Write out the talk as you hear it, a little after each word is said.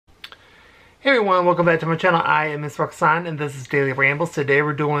Hey everyone, welcome back to my channel. I am Miss Roxanne and this is Daily Rambles. Today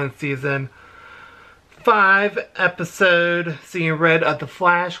we're doing season 5 episode Seeing Red of The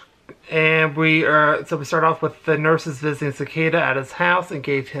Flash. And we start off with the nurses visiting Cicada at his house and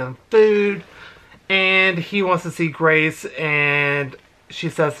gave him food. And he wants to see Grace and she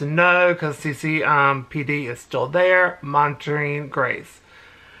says no because CCPD is still there monitoring Grace.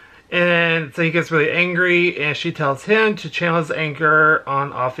 And so he gets really angry and she tells him to channel his anger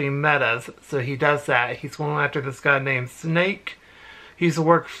on offing metas. So he does that. He's going after this guy named Snake. He used to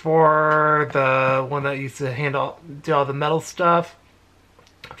work for the one that used to do all the metal stuff.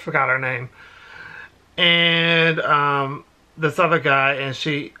 I forgot her name. And this other guy, and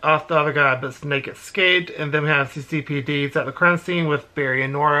she off the other guy, but Snake escaped. And then we have CCPDs at the crime scene with Barry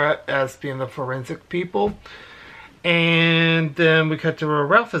and Nora as being the forensic people. And then we cut to where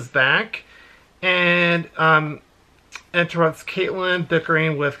Ralph is back and interrupts Caitlin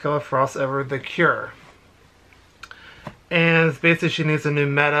bickering with Killer Frost over the cure. And basically she needs a new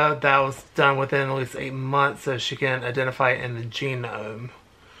meta that was done within at least 8 months so she can identify it in the genome.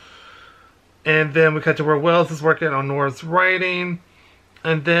 And then we cut to where Wells is working on Nora's writing.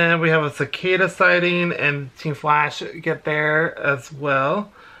 And then we have a Cicada sighting and Team Flash get there as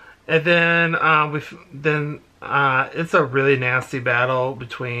well. And then it's a really nasty battle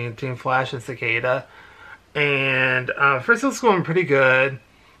between Team Flash and Cicada. And first it was going pretty good.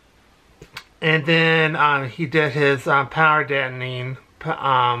 And then he did his power detonating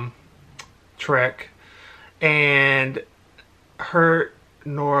trick. And hurt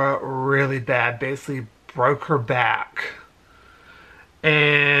Nora really bad. Basically broke her back.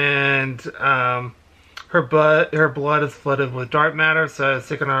 And her blood is flooded with dark matter. So it's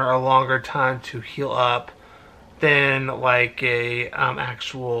taking her a longer time to heal up than like a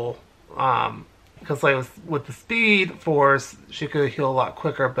actual because like with the speed force she could heal a lot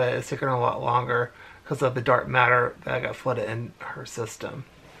quicker, but it's taking her a lot longer because of the dark matter that got flooded in her system.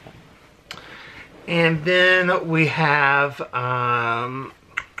 And then we have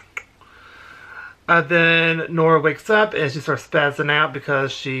then Nora wakes up and she starts spazzing out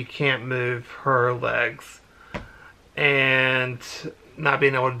because she can't move her legs and not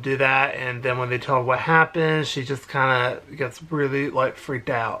being able to do that. And then when they tell her what happened, she just kind of gets really like freaked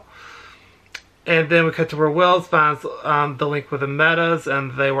out. And then we cut to where Wells finds the link with the metas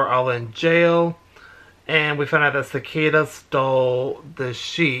and they were all in jail. And we find out that Cicada stole the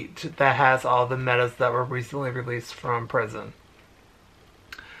sheet that has all the metas that were recently released from prison.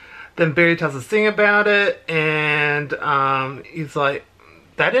 Then Barry tells us Sting about it and he's like,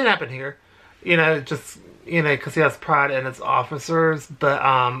 that didn't happen here. You know, just, you know, because he has pride in his officers. But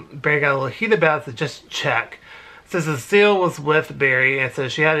Barry got a little heated about it, so just check. So Cecile was with Barry, and so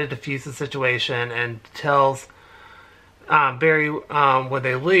she had to defuse the situation and tells Barry when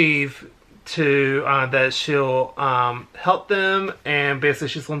they leave to that she'll help them, and basically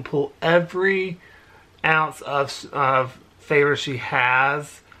she's going to pull every ounce of favor she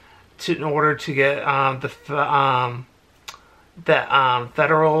has in order to get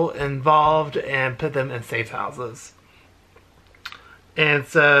federal involved and put them in safe houses. And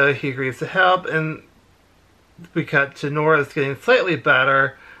so he agrees to help, and we cut to Nora's getting slightly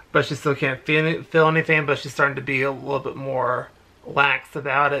better, but she still can't feel anything, but she's starting to be a little bit more lax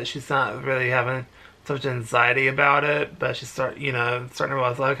about it. She's not really having so much anxiety about it, but she's starting to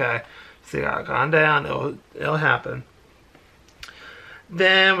realize, okay, so you gotta calm down, it'll happen.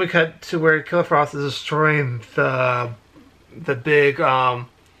 Then we cut to where Killer Frost is destroying the big, it's not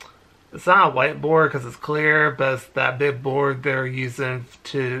a whiteboard because it's clear, but it's that big board they're using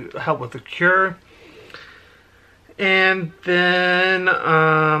to help with the cure. And then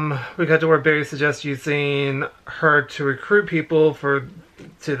we got to where Barry suggests using her to recruit people to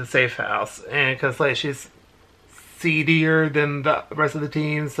the safe house. And because like she's seedier than the rest of the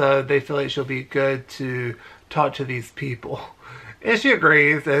team, so they feel like she'll be good to talk to these people. And she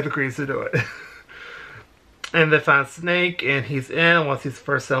agrees and agrees to do it. And they find Snake, and he's in once he's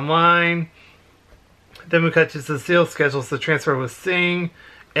first in line. Then we cut to Cecile schedules the transfer with Singh,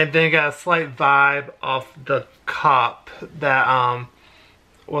 and then got a slight vibe off the cop that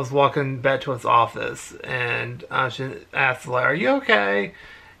was walking back to his office, and she asked, like, "Are you okay?"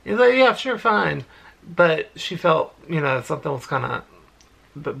 He's like, "Yeah, sure, fine," but she felt, something was kind of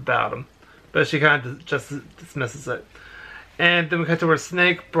about him, but she kind of just dismisses it. And then we cut to where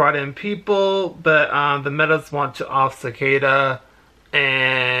Snake brought in people, but the metas want to off Cicada,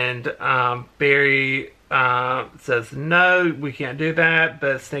 and Barry says, no, we can't do that,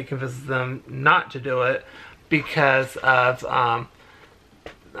 but Snake convinces them not to do it because of, I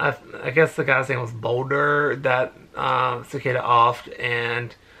guess the guy's name was Boulder that Cicada offed,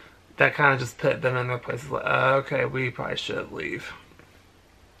 and that kind of just put them in their places. Like, okay, we probably should leave.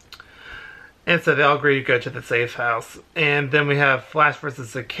 And so they all agree to go to the safe house. And then we have Flash versus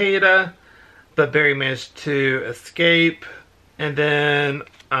Cicada, but Barry managed to escape. And then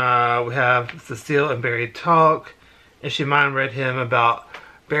we have Cecile and Barry talk, and she mind read him about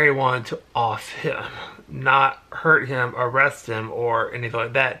Barry wanted to off him, not hurt him, arrest him, or anything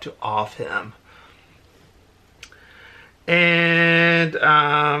like that, to off him. And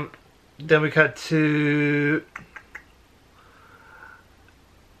then we cut to...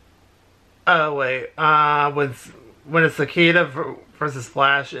 Oh wait, when it's Cicada versus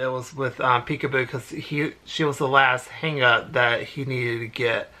Flash, it was with Peekaboo, because she was the last hang up that he needed to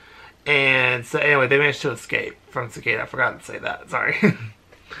get. And so anyway, they managed to escape from Cicada. I forgot to say that, sorry.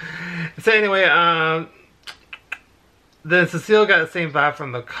 So anyway, then Cecile got the same vibe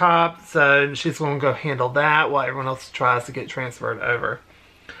from the cop, so she's going to go handle that while everyone else tries to get transferred over.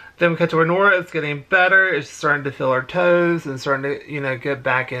 Then we cut to where Nora is getting better. It's starting to feel her toes and starting to, you know, get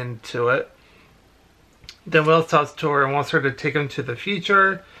back into it. Then Wells talks to her and wants her to take him to the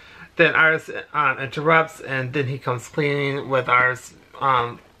future. Then Iris interrupts, and then he comes clean with Iris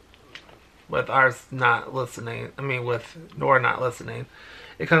not listening. I mean, with Nora not listening.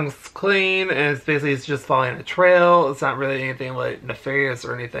 It comes clean, and it's basically just following a trail. It's not really anything like nefarious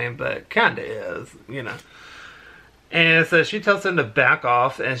or anything, but kind of is, you know. And so she tells him to back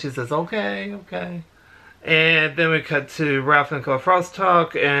off, and she says, okay, okay. And then we cut to Ralph and Frost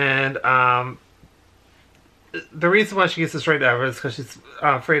talk, and the reason why she gets this straight over is because she's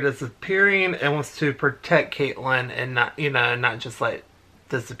afraid of disappearing and wants to protect Caitlin and not, you know, not just like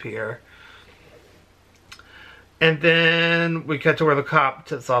disappear. And then we cut to where the cop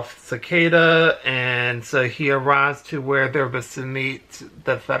tips off Cicada, and so he arrives to where they're supposed to meet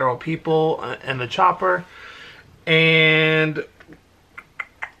the federal people in the chopper. And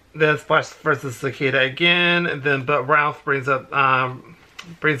then Flash versus Cicada again, and then but Ralph brings up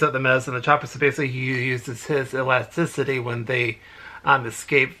the mess in the chopper. So basically, he uses his elasticity when they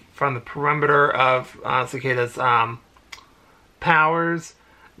escape from the perimeter of Cicada's powers.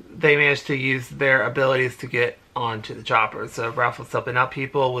 They managed to use their abilities to get onto the chopper. So Ralph was helping out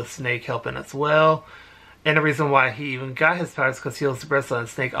people, with Snake helping as well. And the reason why he even got his powers is because he was the wrestling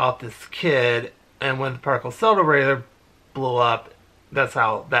Snake off this kid. And when the particle accelerator blew up, that's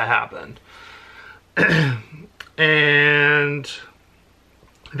how that happened. And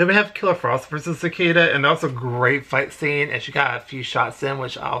then we have Killer Frost versus Cicada, and that was a great fight scene. And she got a few shots in,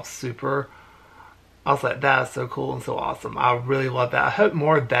 which I was like, that is so cool and so awesome. I really love that. I hope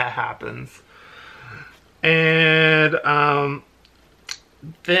more of that happens. And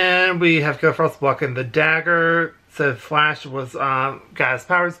then we have Killer Frost blocking the dagger. So Flash was got his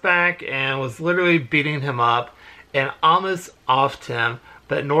powers back and was literally beating him up and almost offed him.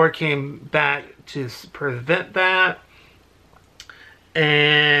 But Nora came back to prevent that.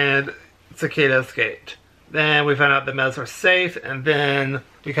 And Cicada escaped. Then we found out the meds were safe, and then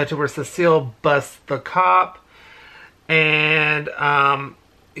we cut to where Cecile busts the cop, and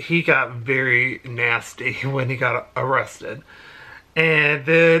he got very nasty when he got arrested. And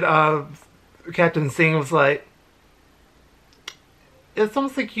then Captain Singh was like, it's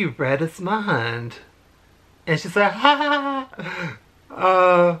almost like you read his mind. And she said, ha ha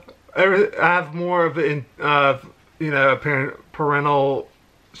ha. I have more of an, you know, parental.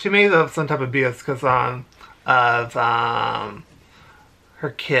 She made up some type of BS because of her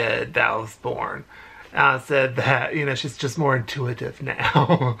kid that was born. Said that, you know, she's just more intuitive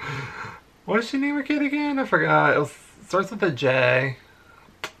now. What did she name her kid again? I forgot. It starts with a J.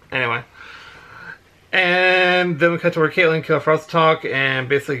 Anyway. And then we cut to where Caitlin and Killer Frost talk and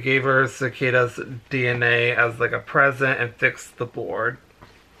basically gave her Cicada's DNA as like a present and fixed the board.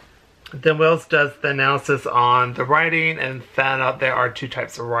 Then Wells does the analysis on the writing and found out there are two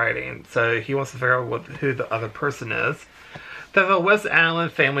types of writing. So he wants to figure out who the other person is. Then the West Allen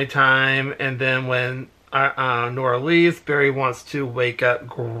family time, and then when Nora leaves, Barry wants to wake up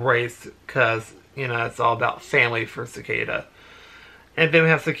Grace because, you know, it's all about family for Cicada. And then we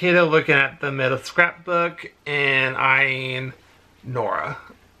have Cicada looking at the meta scrapbook and eyeing Nora.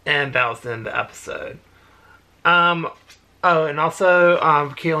 And that was the end of the episode. Oh, and also,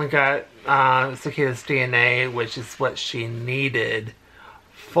 Caitlin got Cicada's DNA, which is what she needed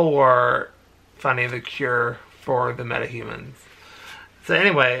for finding the cure for the metahumans. So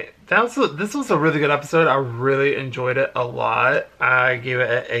anyway, this was a really good episode. I really enjoyed it a lot. I gave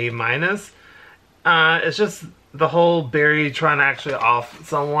it an A-. It's just the whole Barry trying to actually off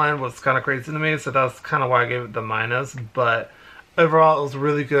someone was kind of crazy to me, so that's kind of why I gave it the minus. But overall, it was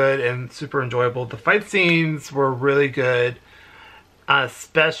really good and super enjoyable. The fight scenes were really good.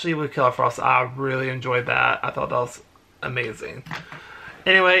 especially with Killer Frost. I really enjoyed that. I thought that was amazing.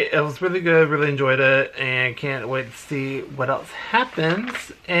 Anyway, it was really good. Really enjoyed it, and can't wait to see what else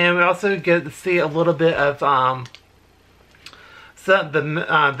happens. And we also get to see a little bit of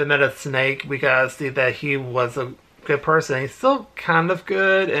the Meta Snake. We got to see that he was a good person. He's still kind of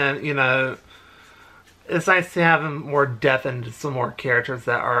good, and you know, it's nice to have more depth into some more characters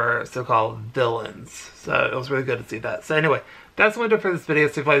that are so-called villains. So it was really good to see that. So anyway, that's what I did for this video.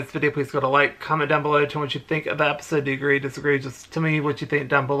 So if you like this video, please go to like, comment down below, tell me what you think of the episode. Do you agree, disagree? Just tell me what you think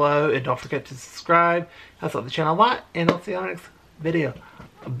down below. And don't forget to subscribe. That's helps the channel a lot. And I'll see you on the next video.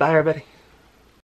 Bye, everybody.